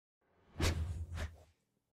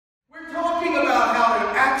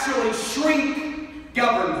shrink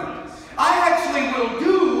government. I actually will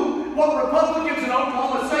do what Republicans in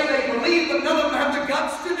Oklahoma say they believe, but none of them have the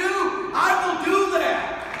guts to do. I will do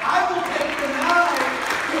that. I will take the knife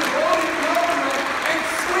to voting government and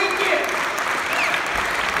shrink it.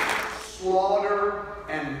 Slaughter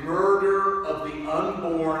and murder of the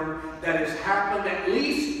unborn that has happened at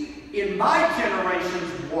least in my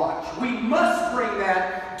generation's watch. We must bring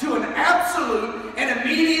that to an absolute and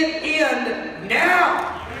immediate end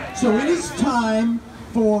now. So it is time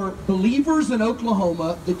for believers in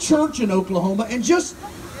Oklahoma, the church in Oklahoma, and just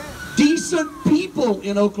decent people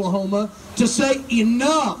in Oklahoma to say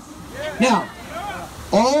enough. Now,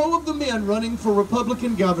 all of the men running for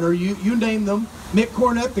Republican governor, you name them, Mick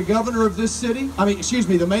Cornett, the governor of this city,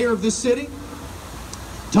 the mayor of this city,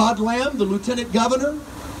 Todd Lamb, the lieutenant governor,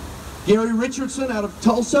 Gary Richardson out of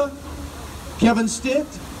Tulsa, Kevin Stitt,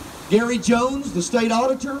 Gary Jones, the state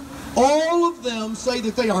auditor, all of them say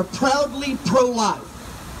that they are proudly pro-life.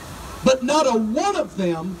 But not a one of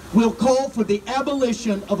them will call for the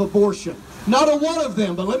abolition of abortion. Not a one of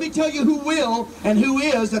them. But let me tell you who will and who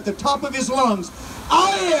is at the top of his lungs.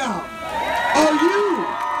 I am!